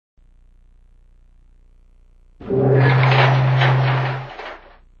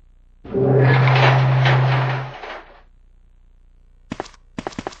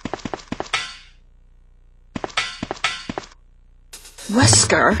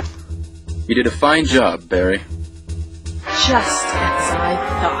Oscar. You did a fine job, Barry. Just as I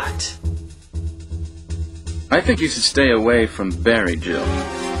thought. I think you should stay away from Barry, Jill.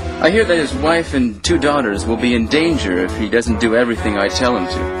 I hear that his wife and 2 daughters will be in danger if he doesn't do everything I tell him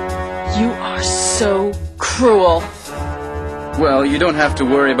to. You are so cruel. Well, you don't have to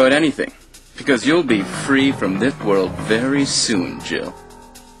worry about anything, because you'll be free from this world very soon, Jill.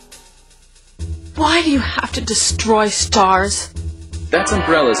 Why do you have to destroy stars? That's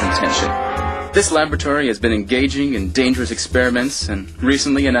Umbrella's intention. This laboratory has been engaging in dangerous experiments, and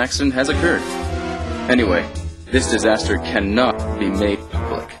recently an accident has occurred. Anyway, this disaster cannot be made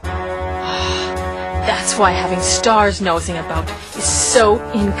public. That's why having stars nosing about is so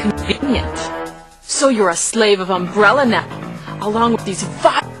inconvenient. So you're a slave of Umbrella now, along with these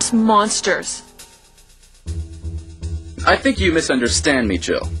virus monsters. I think you misunderstand me,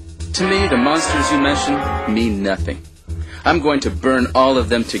 Jill. To me, the monsters you mention mean nothing. I'm going to burn all of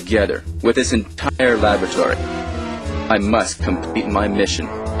them together with this entire laboratory. I must complete my mission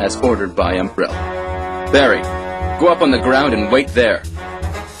as ordered by Umbrella. Barry, go up on the ground and wait there.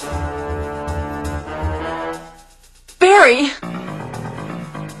 Barry!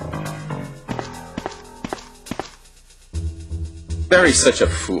 Barry's such a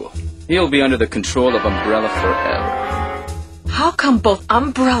fool. He'll be under the control of Umbrella forever. How come both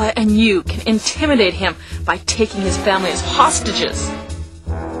Umbrella and you can intimidate him by taking his family as hostages?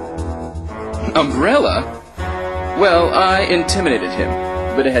 Umbrella? Well, I intimidated him,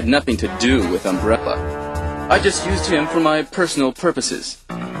 but it had nothing to do with Umbrella. I just used him for my personal purposes,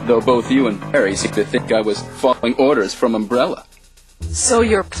 though both you and Barry seem to think I was following orders from Umbrella. So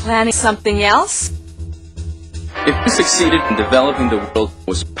you're planning something else? If you succeeded in developing the world's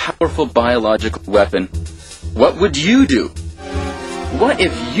most powerful biological weapon, what would you do? What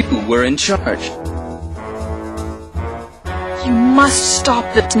if you were in charge? You must stop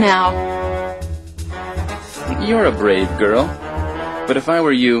this now. You're a brave girl, but if I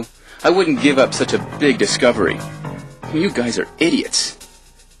were you, I wouldn't give up such a big discovery. You guys are idiots.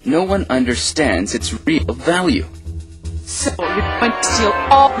 No one understands its real value. So you're going to steal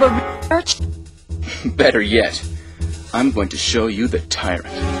all the research? Better yet, I'm going to show you the tyrant.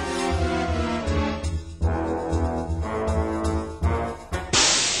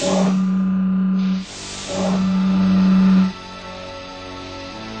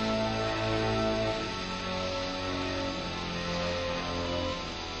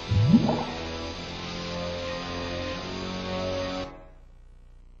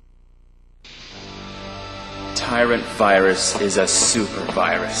 Tyrant virus is a super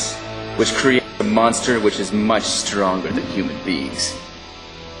virus, which creates a monster which is much stronger than human beings.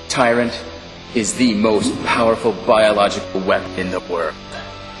 Tyrant is the most powerful biological weapon in the world.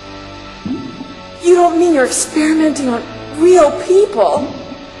 You don't mean you're experimenting on real people?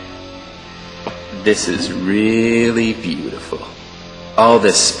 This is really beautiful. All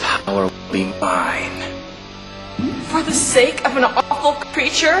this power will be mine. For the sake of an awful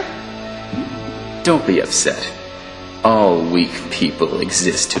creature? Don't be upset. All weak people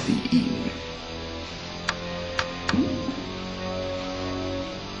exist to be eaten.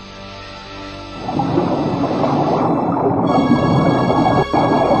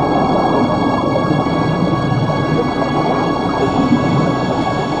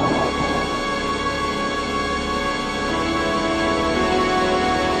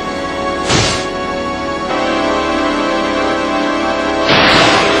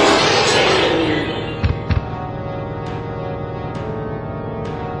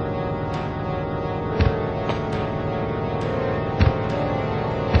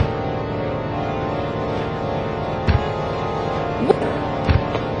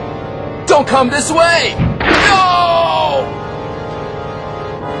 Don't come this way! No!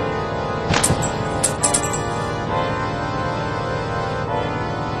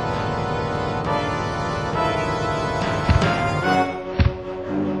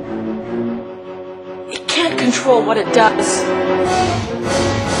 It can't control what it does.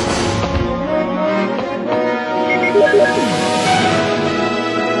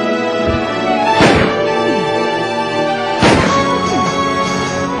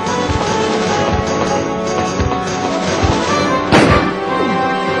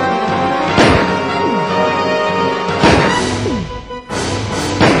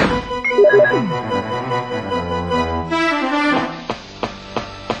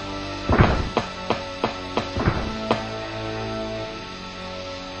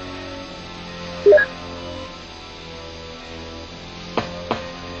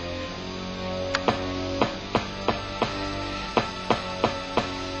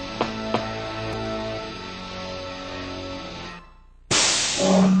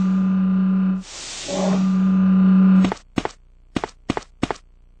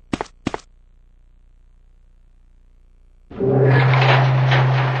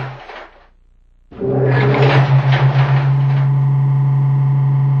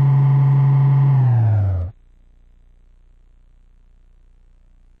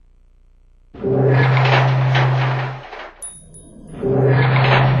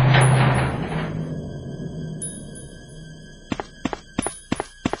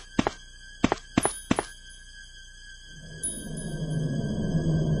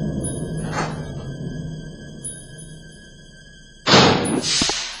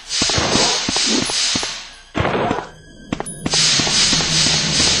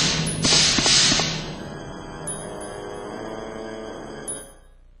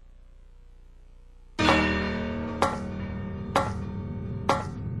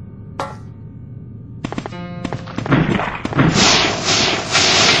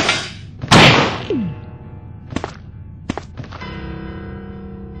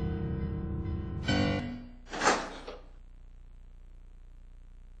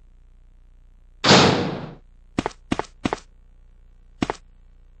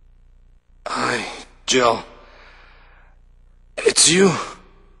 Hi, Jill. It's you.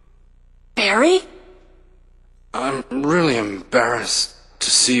 Barry? I'm really embarrassed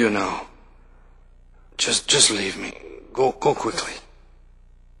to see you now. Just leave me. Go quickly.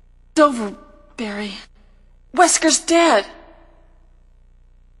 It's over, Barry. Wesker's dead.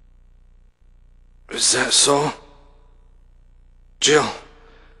 Is that so? Jill,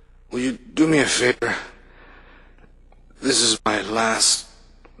 will you do me a favor? This is my last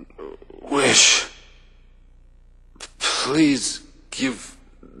wish. Please give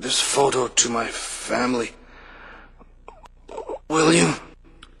this photo to my family. Will you?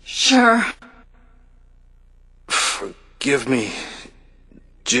 Sure. Forgive me,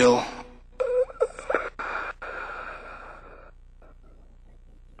 Jill.